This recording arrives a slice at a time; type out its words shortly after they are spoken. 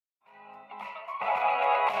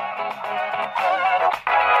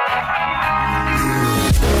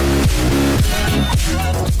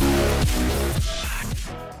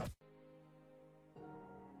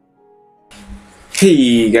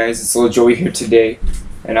Hey guys, it's Little Joey here today,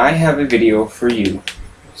 and I have a video for you.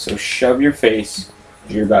 So shove your face,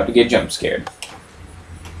 you're about to get jump scared.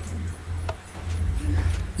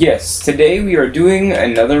 Yes, today we are doing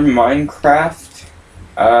another Minecraft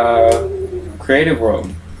creative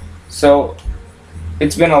world. So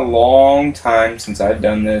it's been a long time since I've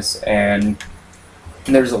done this, and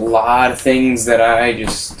there's a lot of things that I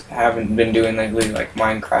just haven't been doing lately, like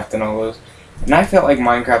Minecraft and all those. And I felt like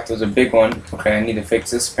Minecraft was a big one. Okay, I need to fix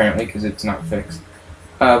this apparently because it's not fixed.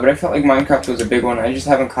 But I felt like Minecraft was a big one. I just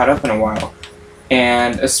haven't caught up in a while.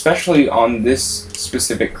 And especially on this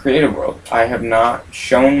specific creative world. I have not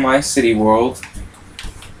shown my city world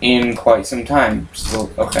in quite some time.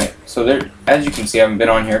 So, okay, so there, as you can see, I haven't been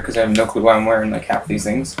on here because I have no clue why I'm wearing like half these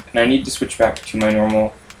things. And I need to switch back to my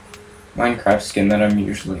normal Minecraft skin that I'm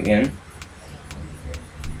usually in.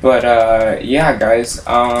 But yeah guys,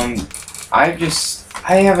 I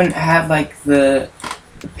haven't had like the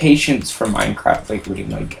patience for Minecraft lately.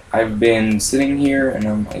 Like, I've been sitting here and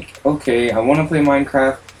I'm like, okay, I want to play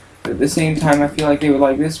Minecraft, but at the same time I feel like they would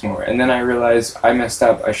like this more. And then I realized I messed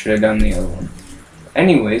up, I should have done the other one.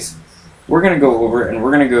 Anyways, we're gonna go over and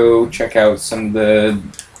we're gonna go check out some of the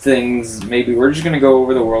things. Maybe we're just gonna go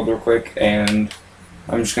over the world real quick and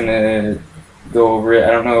I'm just gonna go over it.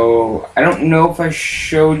 I don't know if I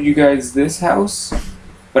showed you guys this house,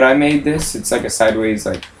 but I made this. It's like a sideways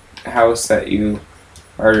like house that you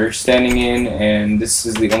are standing in, and this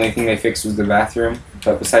is the only thing they fixed was the bathroom.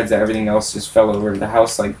 But besides that, everything else just fell over. The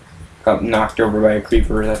house like got knocked over by a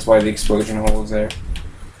creeper. That's why the explosion hole is there.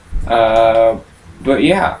 But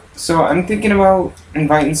yeah, so I'm thinking about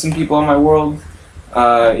inviting some people on my world.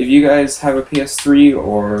 If you guys have a PS3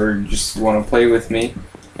 or just want to play with me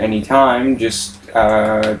anytime, just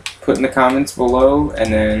put in the comments below,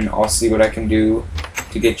 and then I'll see what I can do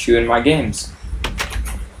to get you in my games.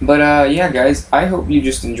 But yeah guys, I hope you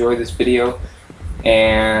just enjoy this video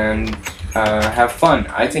and have fun.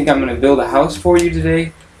 I think I'm gonna build a house for you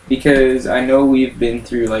today because I know we've been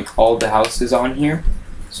through like all the houses on here,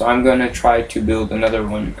 so I'm gonna try to build another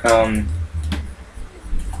one.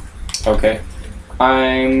 Okay,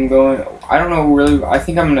 I don't know really, I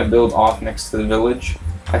think I'm gonna build off next to the village.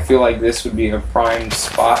 I feel like this would be a prime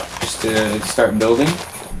spot just to start building.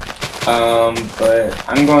 But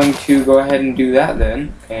I'm going to go ahead and do that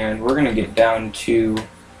then, and we're gonna get down to,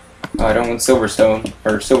 I don't want silverstone,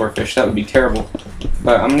 or silverfish, that would be terrible,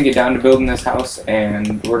 but I'm gonna get down to building this house,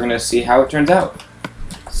 and we're gonna see how it turns out.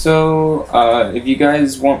 So, if you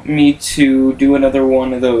guys want me to do another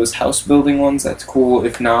one of those house building ones, that's cool.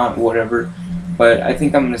 If not, whatever, but I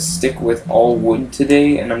think I'm gonna stick with all wood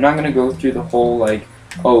today, and I'm not gonna go through the whole, like,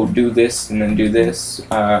 oh, do this and then do this.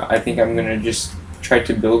 I think I'm gonna just try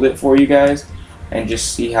to build it for you guys and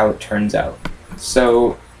just see how it turns out.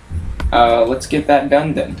 So let's get that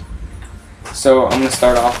done then. So I'm gonna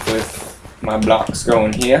start off with my blocks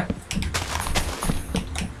going here.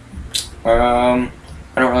 I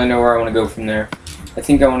don't really know where I want to go from there. I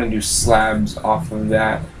think I want to do slabs off of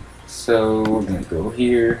that. So we're gonna go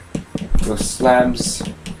here, go slabs,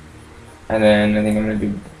 and then I think I'm gonna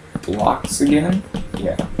do blocks again.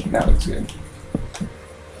 Yeah, that looks good.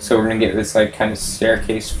 So we're gonna get this like kind of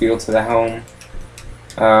staircase feel to the home.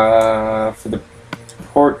 For the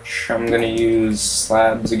porch, I'm gonna use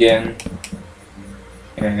slabs again,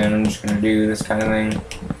 and I'm just gonna do this kind of thing.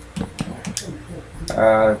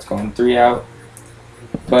 It's going 3 out.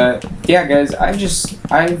 But yeah, guys,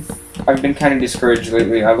 I've been kind of discouraged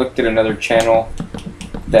lately. I looked at another channel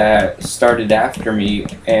that started after me,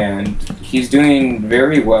 and he's doing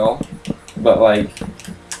very well. But like,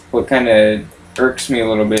 what kind of irks me a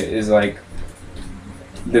little bit is like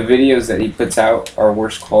the videos that he puts out are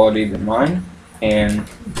worse quality than mine, and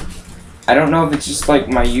I don't know if it's just like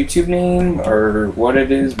my YouTube name or what it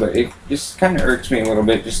is, but it just kind of irks me a little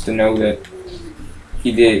bit just to know that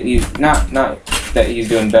he's not that he's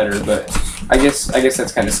doing better, but I guess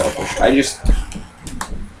that's kind of selfish.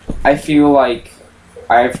 I feel like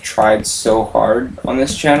I've tried so hard on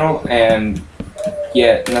this channel, and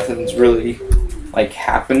yet nothing's really like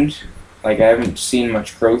happened. Like, I haven't seen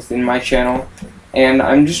much growth in my channel, and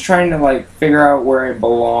I'm just trying to like figure out where I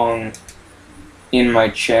belong in my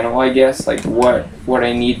channel, I guess. Like what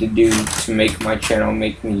I need to do to make my channel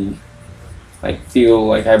make me like feel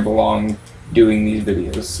like I belong doing these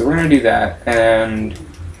videos. So we're gonna do that, and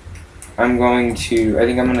I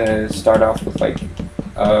think I'm gonna start off with like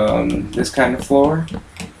this kind of floor,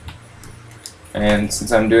 And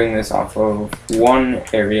since I'm doing this off of one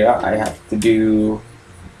area, I have to do,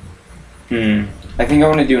 I think I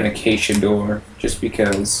want to do an acacia door, just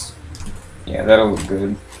because, yeah, that'll look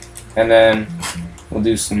good. And then we'll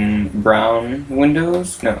do some brown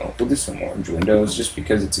windows. No, we'll do some orange windows, just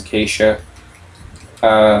because it's acacia.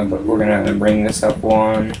 But we're gonna bring this up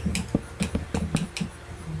one.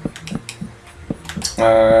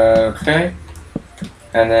 Okay.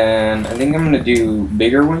 And then I think I'm going to do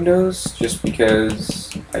bigger windows just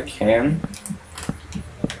because I can.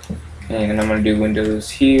 And I'm going to do windows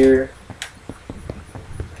here.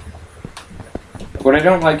 What I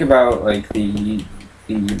don't like about like the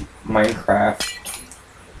Minecraft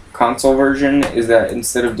console version is that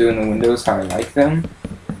instead of doing the windows how I like them,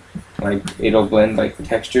 like it'll blend like the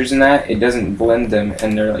textures in that, it doesn't blend them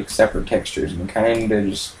and they're like separate textures, and it kind of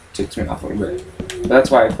just ticks me off a little bit. But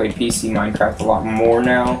that's why I play PC Minecraft a lot more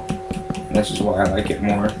now, and that's just why I like it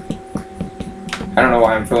more. I don't know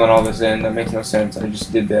why I'm filling all this in, that makes no sense. I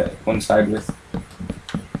just did that one side with,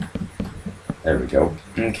 there we go.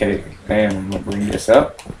 Okay, and I'm going to bring this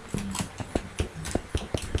up.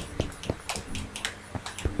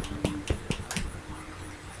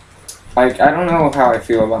 Like, I don't know how I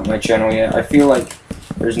feel about my channel yet. I feel like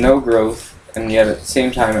there's no growth, and yet at the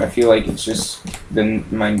same time I feel like it's just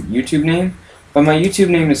my YouTube name. But my YouTube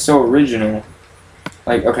name is so original.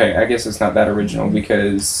 Like, okay, I guess it's not that original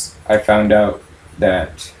because I found out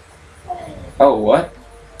that, oh, what?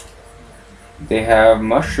 They have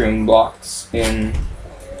mushroom blocks in,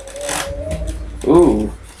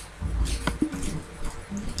 ooh.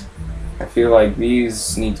 I feel like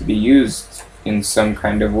these need to be used in some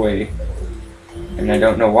kind of way, and I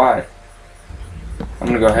don't know why. I'm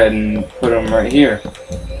gonna go ahead and put them right here.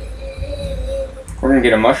 We're gonna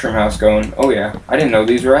get a mushroom house going. Oh yeah, I didn't know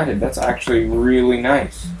these were added. That's actually really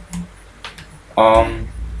nice.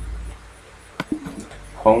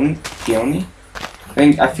 Peony?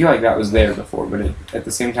 I feel like that was there before, but at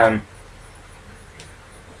the same time,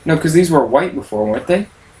 no, because these were white before, weren't they?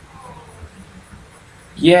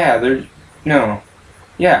 Yeah, no.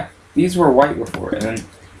 Yeah, these were white before, and then,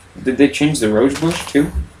 did they change the rose bush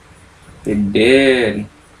too? They did.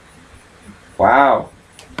 Wow.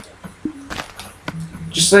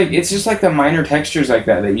 It's just like the minor textures like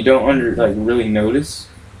that you don't really notice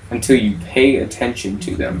until you pay attention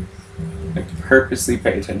to them. Like, purposely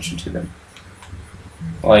pay attention to them.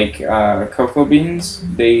 Like, cocoa beans,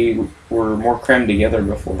 they were more crammed together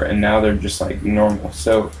before, and now they're just like normal.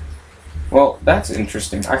 So, well, that's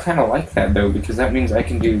interesting. I kind of like that though, because that means I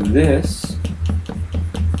can do this,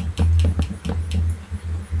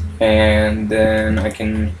 and then I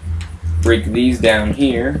can break these down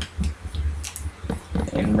here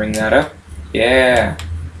and bring that up. Yeah.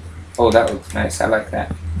 Oh, that looks nice. I like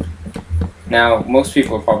that. Now, most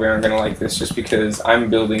people probably aren't going to like this just because I'm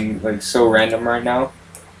building like so random right now,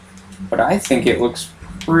 but I think it looks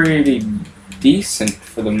pretty decent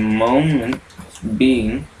for the moment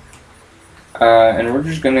being. And we're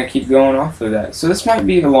just going to keep going off of that. So this might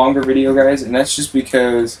be a longer video, guys, and that's just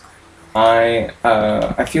because I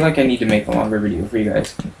feel like I need to make a longer video for you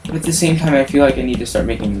guys. But at the same time, I feel like I need to start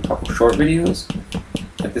making a couple short videos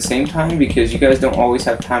at the same time, because you guys don't always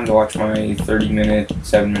have time to watch my 30-minute,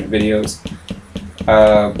 7-minute videos.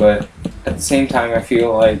 But at the same time, I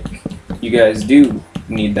feel like you guys do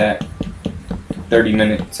need that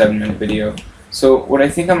 30-minute, 7-minute video. So what I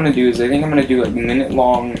think I'm going to do is I think I'm going to do like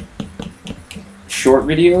minute-long short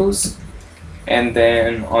videos, and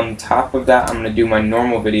then on top of that I'm going to do my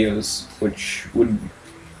normal videos, which would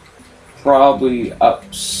probably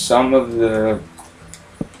up some of the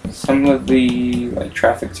like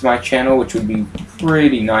traffic to my channel, which would be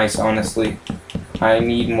pretty nice, honestly. I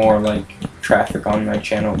need more like traffic on my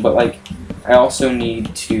channel, but like I also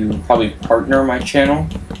need to probably partner my channel,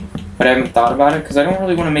 but I haven't thought about it because I don't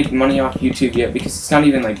really want to make money off YouTube yet, because it's not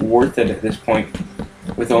even like worth it at this point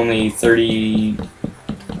with only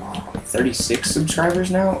 36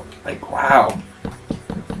 subscribers now. Like, wow.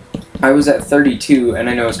 I was at 32, and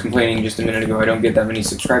I know I was complaining just a minute ago I don't get that many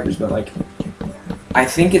subscribers, but like, I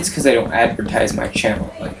think it's because I don't advertise my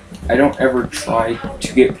channel. Like, I don't ever try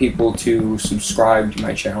to get people to subscribe to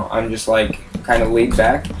my channel. I'm just like kind of laid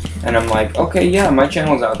back, and I'm like, okay, yeah, my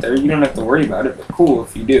channel's out there. You don't have to worry about it, but cool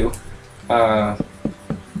if you do.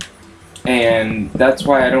 And that's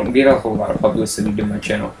why I don't get a whole lot of publicity to my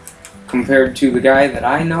channel. Compared to the guy that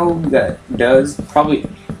I know that does, probably,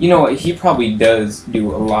 you know what, he probably does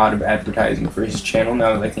do a lot of advertising for his channel.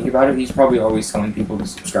 Now that I think about it, he's probably always telling people to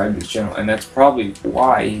subscribe to his channel, and that's probably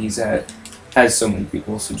why has so many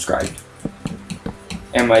people subscribed.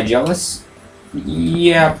 Am I jealous?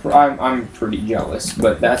 Yeah, I'm pretty jealous,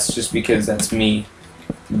 but that's just because that's me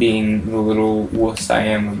being the little wuss I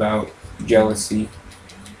am about jealousy.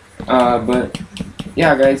 But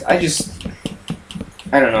yeah, guys, I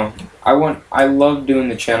don't know. I love doing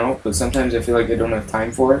the channel, but sometimes I feel like I don't have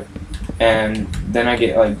time for it, and then I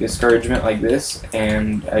get like discouragement like this,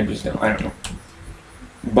 and I don't know.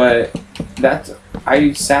 But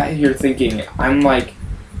I sat here thinking, I'm like,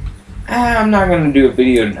 I'm not gonna do a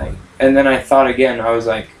video tonight, and then I thought again, I was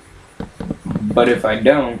like, but if I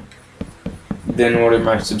don't, then what are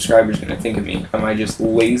my subscribers gonna think of me? Am I just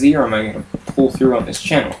lazy, or am I gonna pull through on this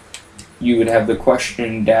channel? You would have the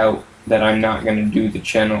question, doubt, that I'm not gonna do the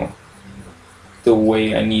channel the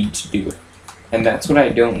way I need to do it. And that's what I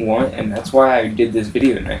don't want, and that's why I did this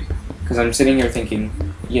video tonight. Because I'm sitting here thinking,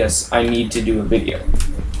 yes, I need to do a video.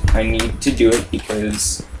 I need to do it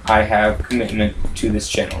because I have commitment to this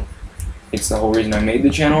channel. It's the whole reason I made the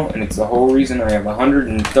channel, and it's the whole reason I have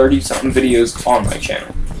 130-something videos on my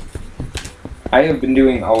channel. I have been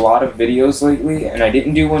doing a lot of videos lately, and I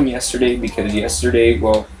didn't do one yesterday because yesterday,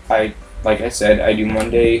 well, like I said, I do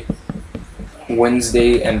Monday,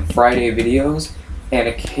 Wednesday, and Friday videos, and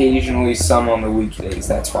occasionally some on the weekdays.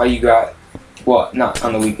 That's why you got, well, not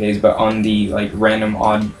on the weekdays, but on the like random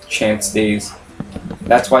odd chance days.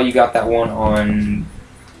 That's why you got that one on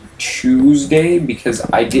Tuesday, because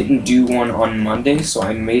I didn't do one on Monday, so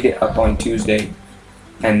I made it up on Tuesday,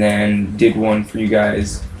 and then did one for you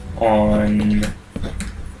guys on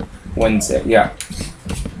Wednesday. Yeah.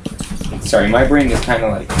 Sorry, my brain is kind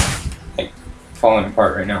of like falling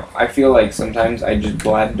apart right now. I feel like sometimes I just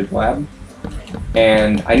blab to blab,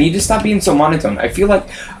 and I need to stop being so monotone. I feel like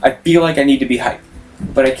I need to be hyped,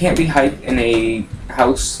 but I can't be hyped in a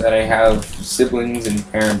house that I have siblings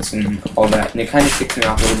and parents and all that, and it kind of kicks me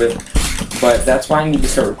off a little bit. But that's why I need to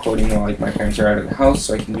start recording while like my parents are out of the house,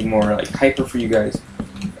 so I can be more like hyper for you guys,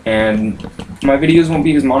 and my videos won't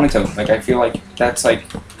be as monotone. Like I feel like that's like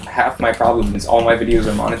half my problem is all my videos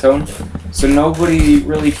are monotone, so nobody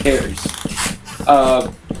really cares.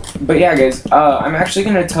 But yeah, guys, I'm actually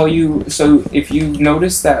going to tell you, so if you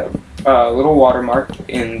notice that little watermark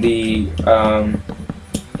in the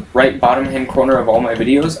right bottom hand corner of all my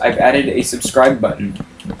videos, I've added a subscribe button.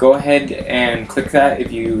 Go ahead and click that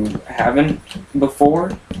if you haven't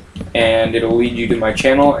before, and it'll lead you to my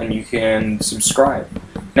channel and you can subscribe.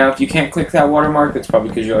 Now if you can't click that watermark, that's probably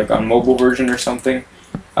because you're like on mobile version or something.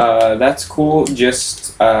 That's cool.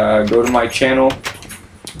 Just go to my channel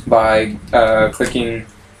by clicking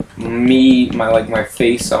my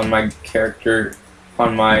face on my character,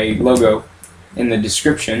 on my logo in the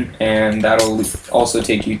description, and that'll also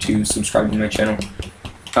take you to subscribe to my channel.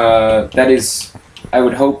 I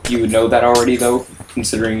would hope you would know that already though,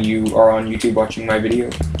 considering you are on YouTube watching my video.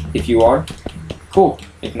 If you are, cool.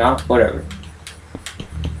 If not, whatever.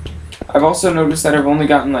 I've also noticed that I've only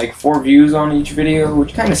gotten like 4 views on each video,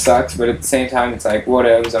 which kind of sucks, but at the same time it's like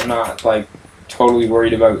whatevs. I'm not like totally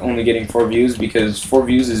worried about only getting 4 views, because 4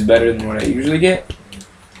 views is better than what I usually get.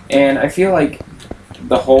 And I feel like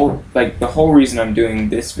the whole reason I'm doing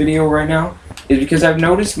this video right now is because I've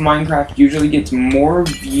noticed Minecraft usually gets more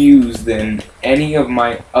views than any of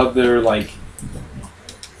my other like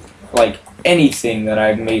anything that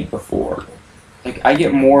I've made before. Like I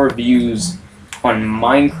get more views on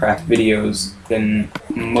Minecraft videos than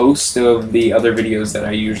most of the other videos that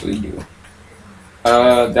I usually do.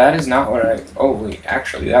 That is not what oh wait,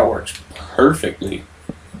 actually that works perfectly.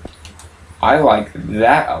 I like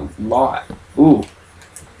that a lot. Ooh.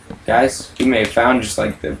 Guys, you may have found just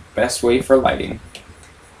like the best way for lighting.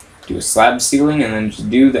 Do a slab ceiling and then just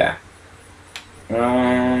do that.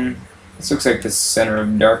 This looks like the center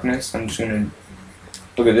of darkness. I'm just gonna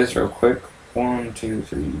look at this real quick. 1, 2,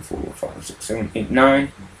 3, 4, 5, 6, 7, 8,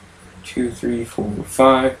 9. 2, 3, 4,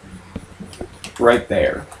 5. Right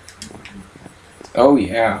there. Oh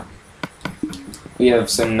yeah. We have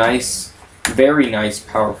some nice, very nice,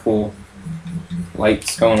 powerful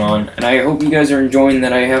lights going on, and I hope you guys are enjoying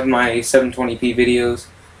that I have my 720p videos.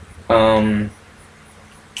 I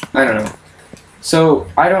don't know. So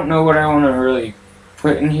I don't know what I want to really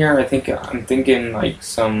put in here. I'm thinking like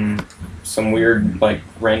some weird like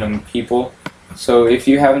random people. So if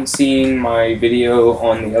you haven't seen my video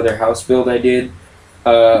on the other house build I did,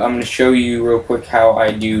 I'm going to show you real quick how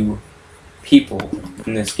I do people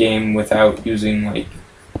in this game without using like,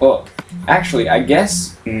 well, actually I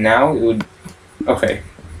guess now it would, okay,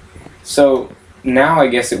 so now I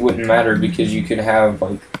guess it wouldn't matter because you could have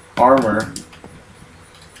like armor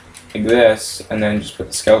like this and then just put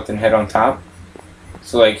the skeleton head on top.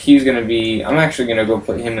 So like he's gonna be, I'm actually gonna go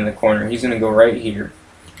put him in the corner. He's gonna go right here.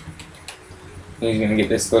 He's gonna get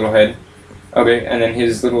this little head, Okay, and then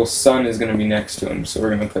his little son is going to be next to him. So we're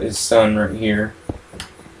going to put his son right here.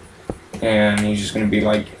 And he's just going to be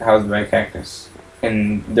like housed by a cactus.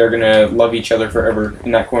 And they're going to love each other forever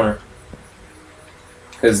in that corner.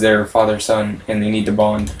 Because they're father-son and they need to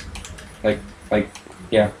bond.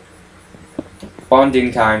 Yeah.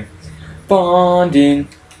 Bonding time. Bonding.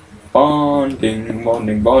 Bonding,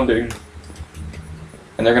 bonding, bonding.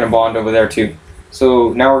 And they're going to bond over there too.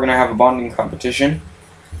 So now we're going to have a bonding competition.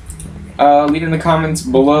 Leave in the comments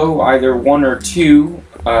below either 1 or 2.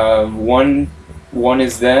 One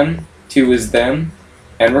is them, 2 is them.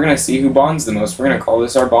 And we're going to see who bonds the most. We're going to call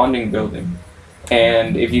this our bonding building.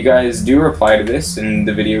 And if you guys do reply to this and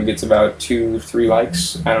the video gets about 2-3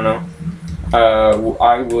 likes, I don't know,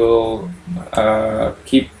 I will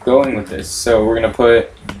keep going with this. So we're going to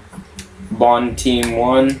put Bond Team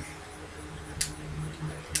 1.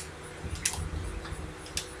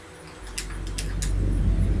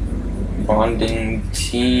 Bonding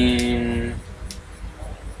Team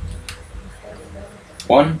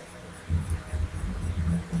 1.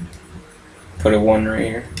 Put a 1 right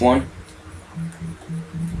here. 1.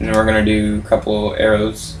 And then we're going to do a couple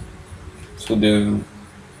arrows. So we'll do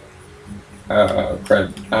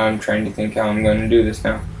I'm trying to think how I'm going to do this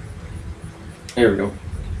now. Here we go.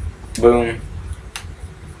 Boom.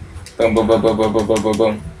 Boom, boom, boom, boom, boom, boom, boom, boom,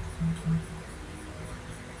 boom.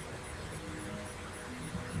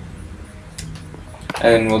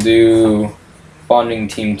 And we'll do Bonding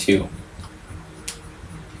Team 2.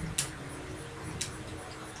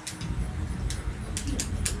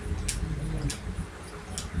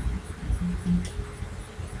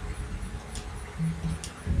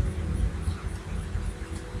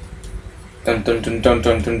 Dun dun dun dun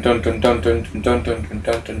dun dun dun dun dun dun dun dun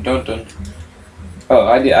dun dun dun dun. Oh,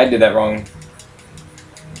 I did that wrong.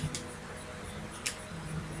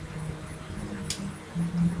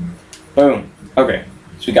 Boom. Okay.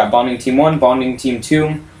 So we got Bonding Team 1, Bonding Team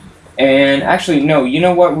 2. And actually, no, you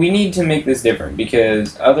know what? We need to make this different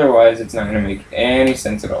because otherwise it's not going to make any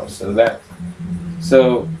sense at all. So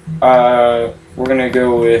we're going to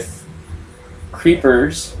go with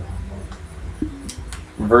creepers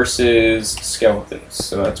versus skeletons.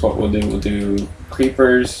 So that's what we'll do. We'll do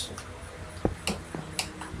creepers.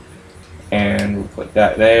 And we'll put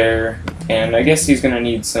that there. And I guess he's going to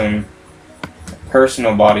need some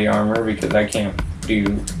personal body armor because I can't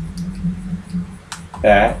do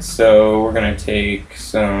that. So we're going to take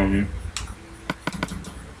some...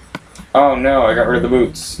 Oh no, I got rid of the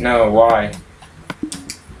boots. No, why?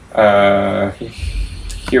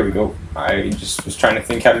 Here we go. I just was trying to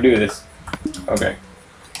think how to do this. Okay.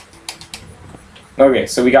 Okay,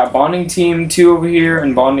 so we got Bonding Team 2 over here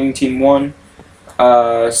and Bonding Team 1.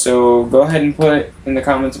 So go ahead and put in the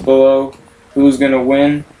comments below who's going to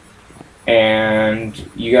win. And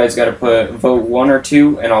you guys got to vote 1 or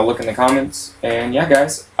 2 and I'll look in the comments. And yeah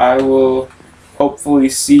guys, I will hopefully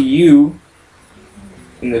see you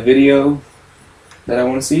in the video that I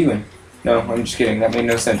want to see you in. No, I'm just kidding. That made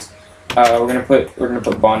no sense. We're gonna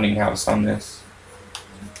put Bonding House on this.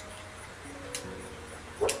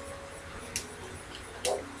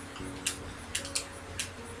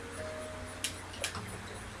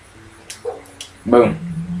 Boom.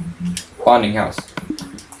 Bonding House.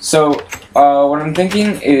 So, what I'm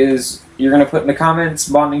thinking is you're going to put in the comments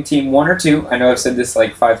Bonding Team 1 or 2. I know I've said this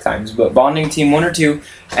like 5 times, but Bonding Team 1 or 2.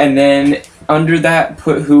 And then under that,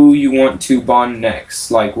 put who you want to bond next.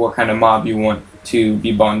 Like what kind of mob you want to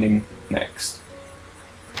be bonding next.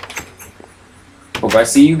 Hope I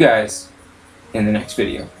see you guys in the next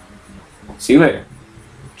video. See you later.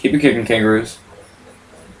 Keep it kicking, kangaroos.